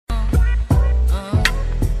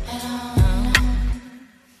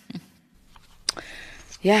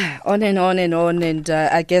Yeah, on and on and on. And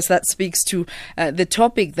I guess that speaks to the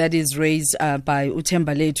topic that is raised by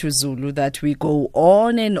Thembalethu Zulu, that we go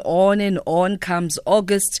on and on and on comes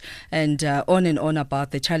August, and on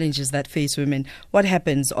about the challenges that face women. What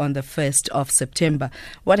happens on the 1st of September?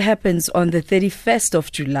 What happens on the 31st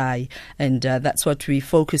of July? And that's what we're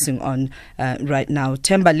focusing on right now.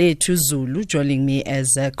 Thembalethu Zulu joining me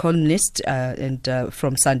as a columnist and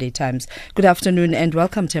from Sunday Times. Good afternoon and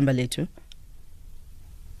welcome, Thembalethu.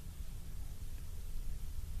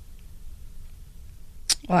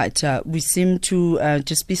 Right, we seem to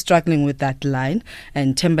just be struggling with that line,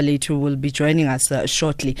 and Thembalethu will be joining us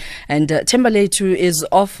shortly. And Thembalethu is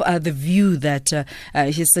of the view that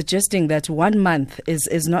he's suggesting that 1 month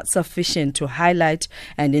is not sufficient to highlight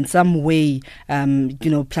and in some way,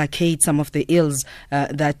 placate some of the ills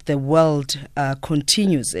that the world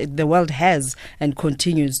the world has and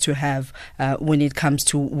continues to have when it comes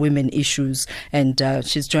to women issues. And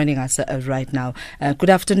she's joining us right now. Good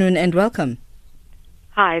afternoon and welcome.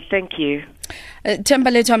 Hi, thank you.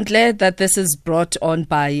 Thembalethu, I'm glad that this is brought on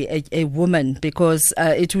by a woman, because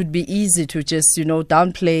it would be easy to just,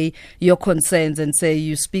 downplay your concerns and say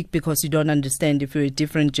you speak because you don't understand if you're a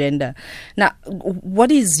different gender. Now,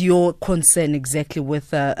 what is your concern exactly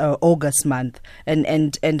with August month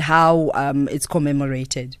and how it's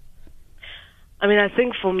commemorated? I mean, I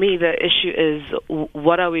think for me the issue is,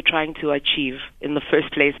 what are we trying to achieve in the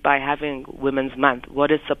first place by having Women's Month?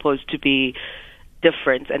 What is supposed to be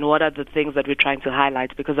different, and what are the things that we're trying to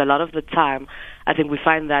highlight? Because a lot of the time I think we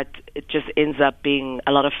find that it just ends up being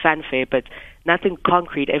a lot of fanfare, but nothing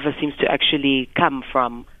concrete ever seems to actually come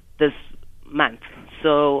from this month.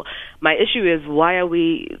 So my issue is, why are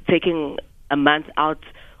we taking a month out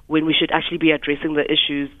when we should actually be addressing the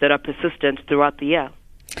issues that are persistent throughout the year?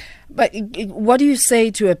 But what do you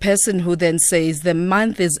say to a person who then says the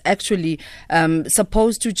month is actually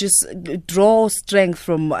supposed to just draw strength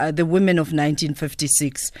from the women of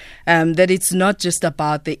 1956, that it's not just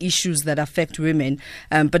about the issues that affect women,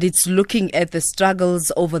 but it's looking at the struggles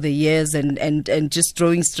over the years and just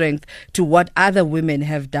drawing strength to what other women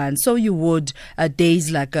have done? So you would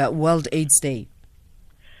days like World AIDS Day.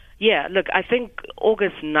 Yeah, look, I think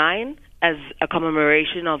August 9 as a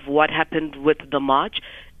commemoration of what happened with the march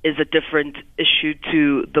is a different issue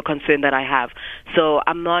to the concern that I have. So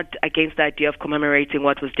I'm not against the idea of commemorating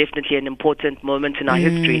what was definitely an important moment in our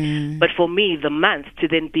history. But for me, the month to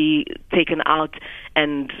then be taken out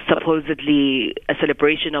and supposedly a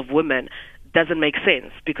celebration of women doesn't make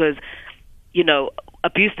sense, because,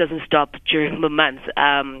 abuse doesn't stop during the month.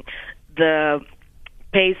 The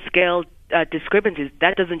pay scale discrepancies,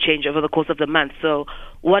 that doesn't change over the course of the month. So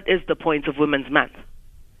what is the point of Women's Month?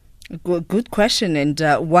 Good question, and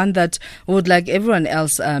one that we would like everyone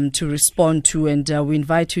else to respond to, and we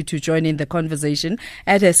invite you to join in the conversation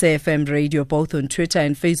at SAFM Radio, both on Twitter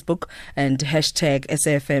and Facebook, and hashtag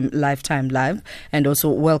SAFM Lifetime Live, and also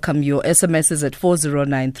welcome your SMSs at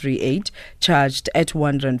 40938, charged at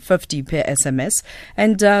 150 per SMS,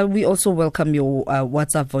 and we also welcome your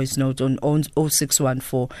WhatsApp voice note on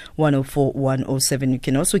 0614 104 107. You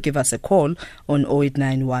can also give us a call on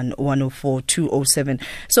 0891 104 207.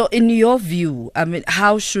 So in your view, I mean,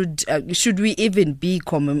 how should we even be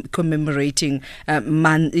commemorating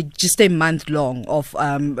just a month long of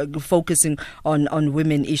focusing on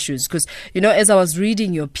women issues? Because, as I was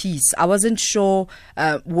reading your piece, I wasn't sure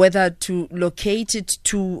whether to locate it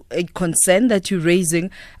to a concern that you're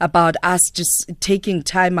raising about us just taking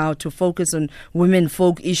time out to focus on women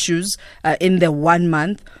folk issues in the 1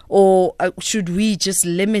 month, or should we just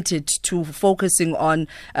limit it to focusing on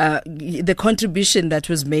the contribution that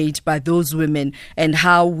was made by those women and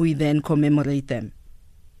how we then commemorate them?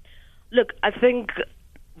 Look, I think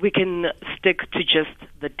we can stick to just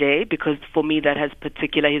the day, because for me that has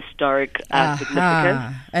particular historic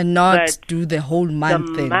significance. And not do the whole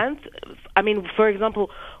month thing. Month, I mean, for example,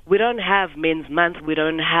 we don't have Men's Month, we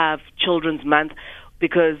don't have Children's Month,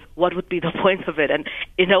 because what would be the point of it? And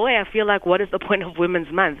in a way, I feel like, what is the point of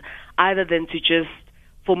Women's Month, other than to just,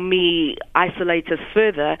 for me, isolate us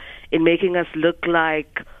further in making us look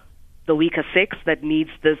like the weaker sex that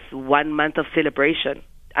needs this 1 month of celebration?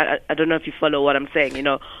 I don't know if you follow what I'm saying.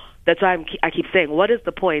 That's why I keep saying, what is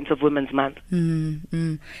the point of Women's Month?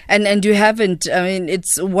 And you haven't,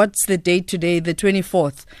 what's the date today, the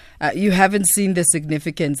 24th? You haven't seen the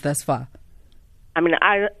significance thus far? I mean,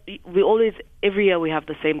 every year we have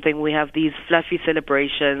the same thing. We have these fluffy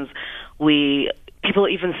celebrations. People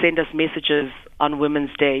even send us messages on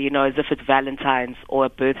Women's Day, as if it's Valentine's or a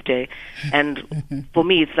birthday. And for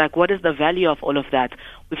me, it's like, what is the value of all of that?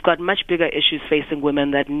 We've got much bigger issues facing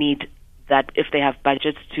women that need that if they have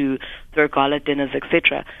budgets to throw gala dinners,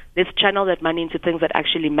 etc., let's channel that money into things that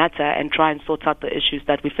actually matter and try and sort out the issues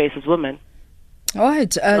that we face as women. All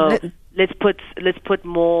right. Let's put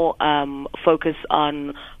more focus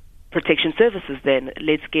on protection services. Then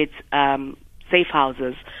let's get safe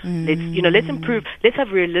houses. Let's improve. Let's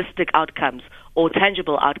have realistic outcomes or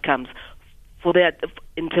tangible outcomes for that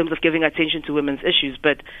in terms of giving attention to women's issues.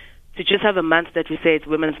 But to just have a month that we say it's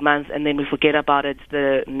Women's Month and then we forget about it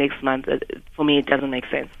the next month, for me, it doesn't make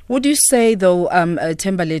sense. Would you say, though,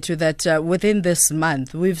 Thembalethu, that within this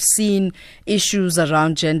month we've seen issues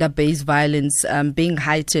around gender-based violence being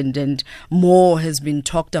heightened and more has been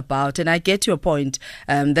talked about? And I get your point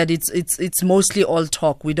that it's mostly all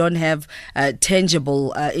talk. We don't have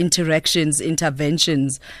tangible interactions,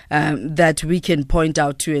 interventions that we can point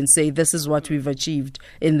out to and say this is what we've achieved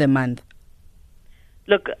in the month.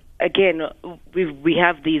 Look, again, we've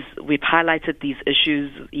highlighted these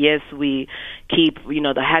issues. Yes, we keep,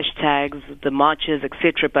 the hashtags, the marches,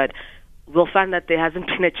 etc., but we'll find that there hasn't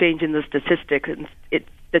been a change in the statistics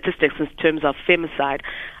in terms of femicide,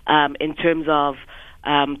 in terms of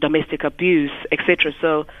domestic abuse, etc.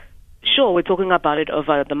 So, sure, we're talking about it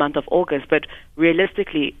over the month of August, but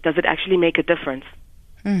realistically, does it actually make a difference?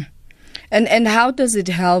 And how does it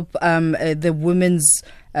help the women's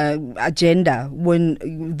agenda when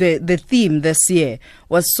the theme this year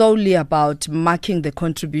was solely about marking the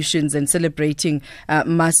contributions and celebrating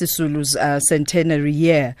Masisulu's centenary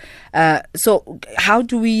year? So how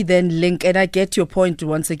do we then link, and I get your point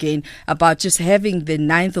once again about just having the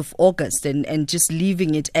 9th of August and just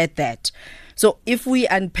leaving it at that. So if we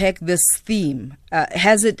unpack this theme,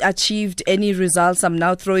 has it achieved any results? I'm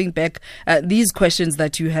now throwing back these questions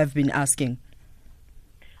that you have been asking.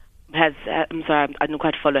 I'm sorry, I didn't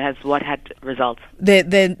quite follow. Has what had results?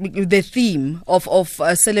 The theme of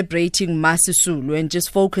celebrating Masisulu and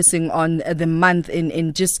just focusing on the month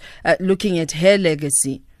in just looking at her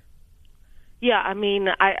legacy. Yeah, I mean,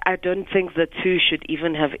 I don't think the two should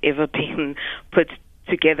even have ever been put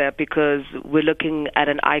together because we're looking at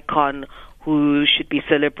an icon who should be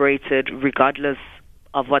celebrated regardless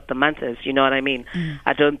of what the month is, you know what I mean?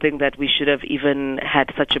 I don't think that we should have even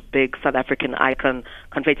had such a big South African icon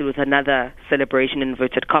conflated with another celebration in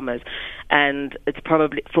inverted commas. And it's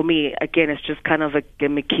probably, for me, again, it's just kind of a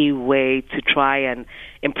gimmicky way to try and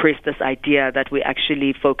impress this idea that we're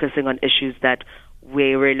actually focusing on issues that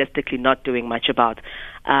we're realistically not doing much about.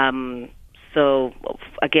 So,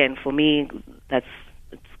 again, for me, it's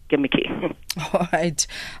gimmicky. All right.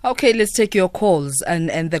 Okay, let's take your calls.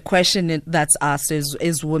 And the question that's asked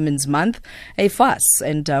is Women's Month a farce?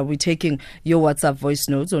 And we're taking your WhatsApp voice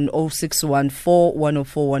notes on 0614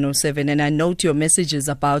 104 107. And I note your messages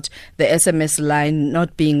about the SMS line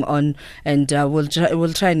not being on. And we'll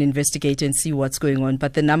try and investigate and see what's going on.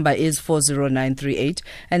 But the number is 40938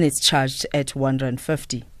 and it's charged at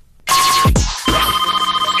 150.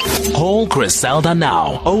 Call Griselda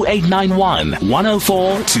now, 0891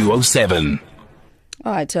 104 207.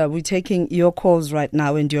 All right, we're taking your calls right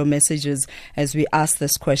now and your messages as we ask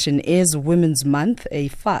this question. Is Women's Month a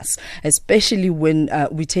farce? Especially when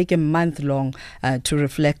we take a month long to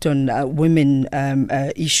reflect on women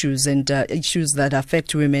issues and issues that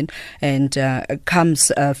affect women. And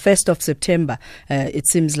comes 1st of September, it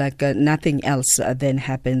seems like nothing else then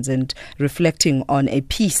happens. And reflecting on a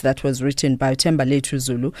piece that was written by Thembalethu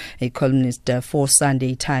Zulu, a columnist for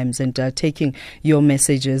Sunday Times, and taking your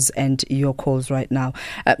messages and your calls right now.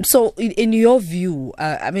 So in your view,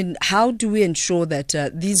 I mean, how do we ensure that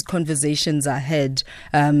these conversations are had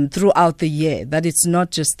throughout the year, that it's not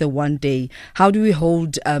just the one day? How do we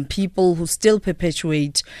hold people who still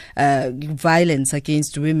perpetuate violence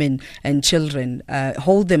against women and children,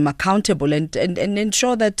 hold them accountable and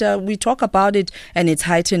ensure that we talk about it and it's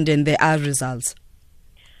heightened and there are results?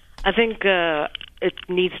 I think it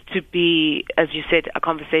needs to be, as you said, a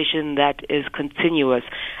conversation that is continuous.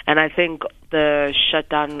 And I think the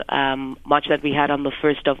shutdown march that we had on the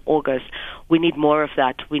 1st of August, we need more of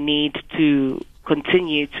that. We need to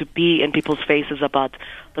continue to be in people's faces about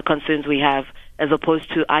the concerns we have, as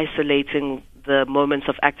opposed to isolating the moments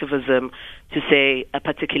of activism to say a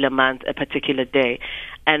particular month, a particular day.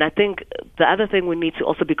 And I think the other thing we need to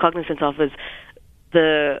also be cognizant of is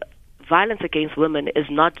the violence against women is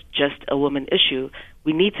not just a woman issue.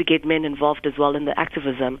 We need to get men involved as well in the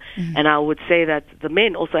activism. And I would say that the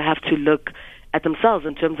men also have to look at themselves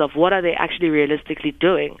in terms of what are they actually realistically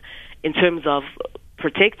doing in terms of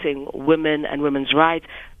protecting women and women's rights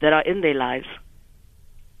that are in their lives.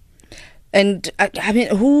 And I mean,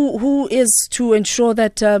 who is to ensure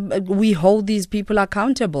that we hold these people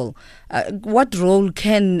accountable? What role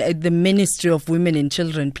can the Ministry of Women and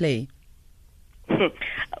Children play?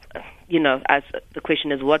 as the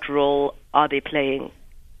question is, what role are they playing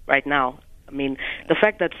right now? I mean, the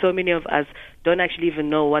fact that so many of us don't actually even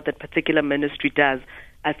know what that particular ministry does,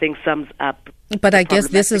 I think sums up. But I guess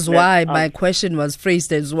this is why my question was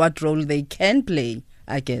phrased as what role they can play,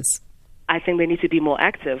 I guess. I think they need to be more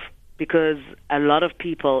active, because a lot of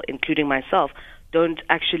people, including myself, don't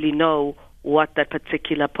actually know what that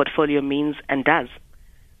particular portfolio means and does.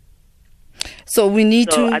 So we need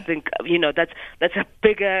to... I think, that's a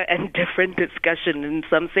bigger and different discussion in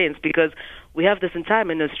some sense, because we have this entire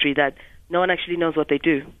ministry that no one actually knows what they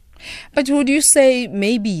do. But would you say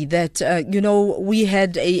maybe that, we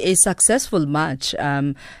had a successful march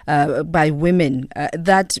by women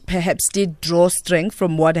that perhaps did draw strength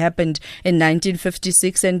from what happened in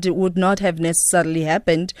 1956, and it would not have necessarily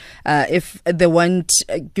happened if there weren't,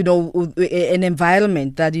 an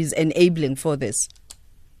environment that is enabling for this?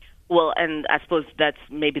 Well, and I suppose that's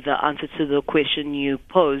maybe the answer to the question you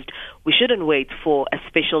posed. We shouldn't wait for a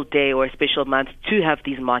special day or a special month to have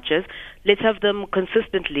these marches. Let's have them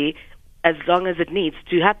consistently as long as it needs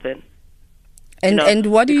to happen. And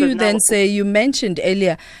what do you then say? You mentioned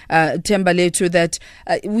earlier, Thembalethu, that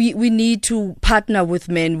we need to partner with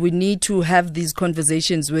men. We need to have these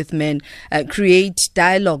conversations with men, create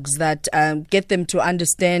dialogues that get them to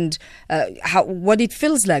understand what it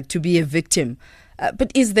feels like to be a victim.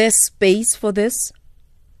 But is there space for this?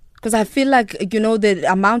 Because I feel like, the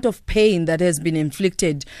amount of pain that has been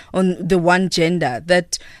inflicted on the one gender,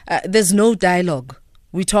 that there's no dialogue.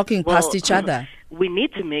 We're talking past each other. We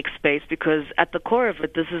need to make space, because at the core of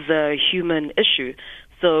it, this is a human issue.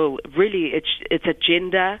 So really, it's a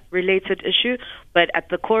gender-related issue, but at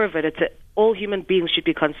the core of it, all human beings should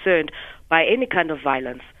be concerned by any kind of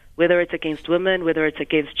violence, whether it's against women, whether it's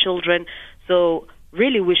against children. So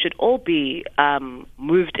really, we should all be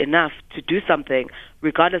moved enough to do something,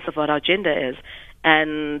 regardless of what our gender is.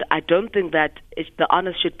 And I don't think that the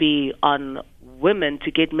onus should be on women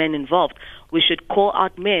to get men involved. We should call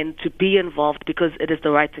out men to be involved, because it is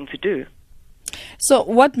the right thing to do. So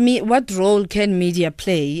what role can media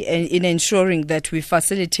play in ensuring that we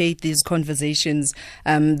facilitate these conversations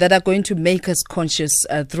that are going to make us conscious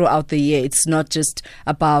throughout the year? It's not just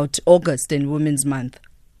about August and Women's Month.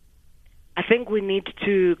 I think we need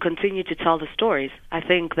to continue to tell the stories. I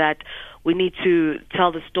think that we need to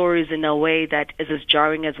tell the stories in a way that is as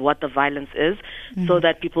jarring as what the violence is, so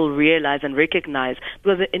that people realize and recognize.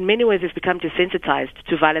 Because in many ways we've become desensitized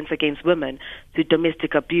to violence against women, to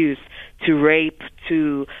domestic abuse, to rape,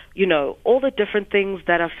 to, all the different things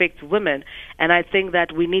that affect women. And I think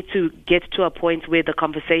that we need to get to a point where the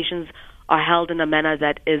conversations are held in a manner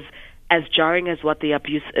that is as jarring as what the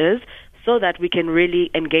abuse is, so that we can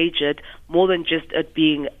really engage it more than just it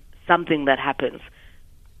being something that happens.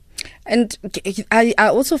 And I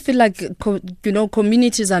also feel like,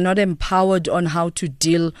 communities are not empowered on how to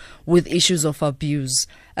deal with issues of abuse.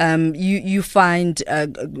 You find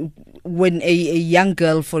when a young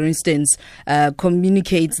girl, for instance,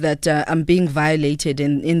 communicates that I'm being violated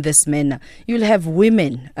in this manner, you'll have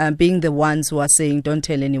women being the ones who are saying, don't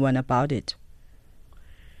tell anyone about it.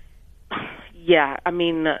 Yeah, I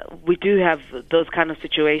mean, we do have those kind of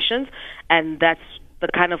situations, and that's the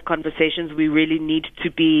kind of conversations we really need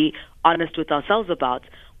to be honest with ourselves about.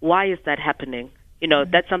 Why is that happening?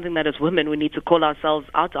 That's something that as women we need to call ourselves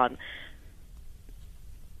out on.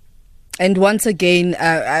 And once again,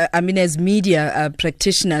 as media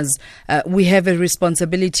practitioners, we have a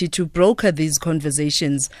responsibility to broker these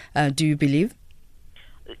conversations, do you believe?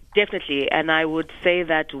 Definitely, and I would say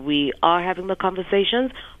that we are having the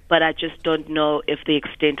conversations, but I just don't know if the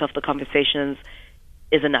extent of the conversations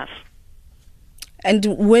is enough. And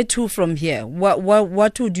where to from here?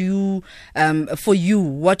 What would you, for you,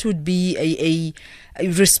 what would be a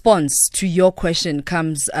response to your question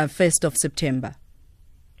comes 1st of September?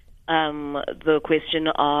 The question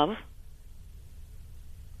of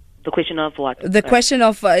what? The question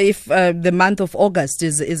of if the month of August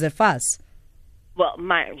is a farce. Well,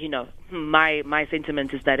 my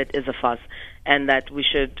sentiment is that it is a farce, and that we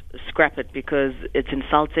should scrap it, because it's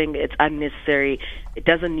insulting, it's unnecessary, it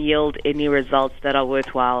doesn't yield any results that are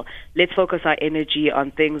worthwhile. Let's focus our energy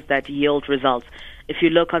on things that yield results. If you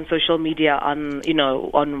look on social media on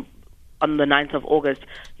the 9th of August,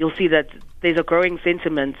 you'll see that there's a growing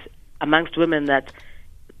sentiment amongst women that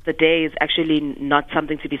the day is actually not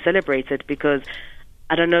something to be celebrated, because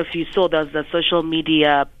I don't know if you saw, there's a social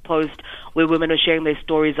media post where women are sharing their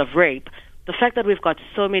stories of rape. The fact that we've got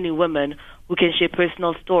so many women who can share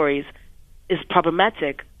personal stories is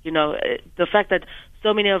problematic. The fact that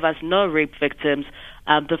so many of us know rape victims,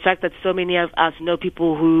 The fact that so many of us know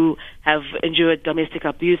people who have endured domestic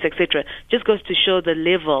abuse, etc., just goes to show the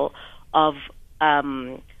level of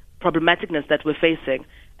problematicness that we're facing.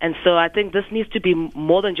 And so I think this needs to be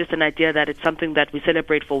more than just an idea that it's something that we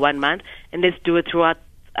celebrate for 1 month, and let's do it throughout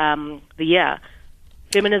the year.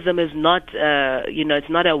 Feminism is not, it's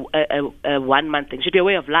not a 1 month thing. It should be a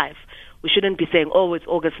way of life. We shouldn't be saying, oh, it's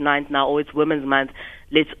August 9th now, or it's Women's Month.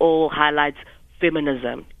 Let's all highlight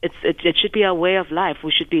feminism. It should be a way of life.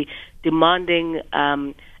 We should be demanding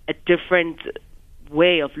a different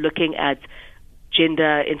way of looking at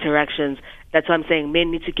gender interactions. That's why I'm saying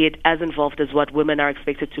men need to get as involved as what women are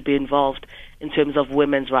expected to be involved in terms of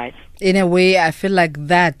women's rights. In a way, I feel like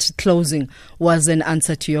that closing was an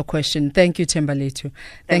answer to your question. Thank you, Thembalethu.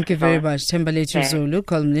 Thank you very much. Thembalethu Zulu,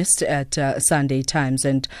 columnist at Sunday Times.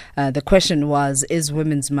 And the question was, is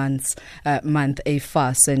Women's Month a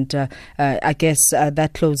farce? And I guess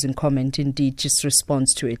that closing comment indeed just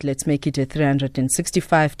responds to it. Let's make it a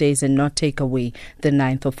 365 days and not take away the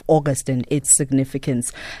 9th of August and its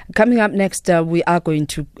significance. Coming up next, we are going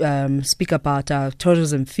to speak about our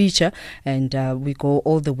tourism feature, and we go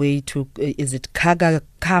all the way to, is it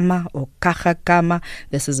Kagakama or Kakakama?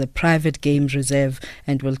 This is a private game reserve,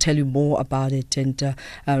 and we'll tell you more about it. And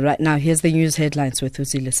right now, here's the news headlines with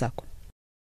Uzile Sako.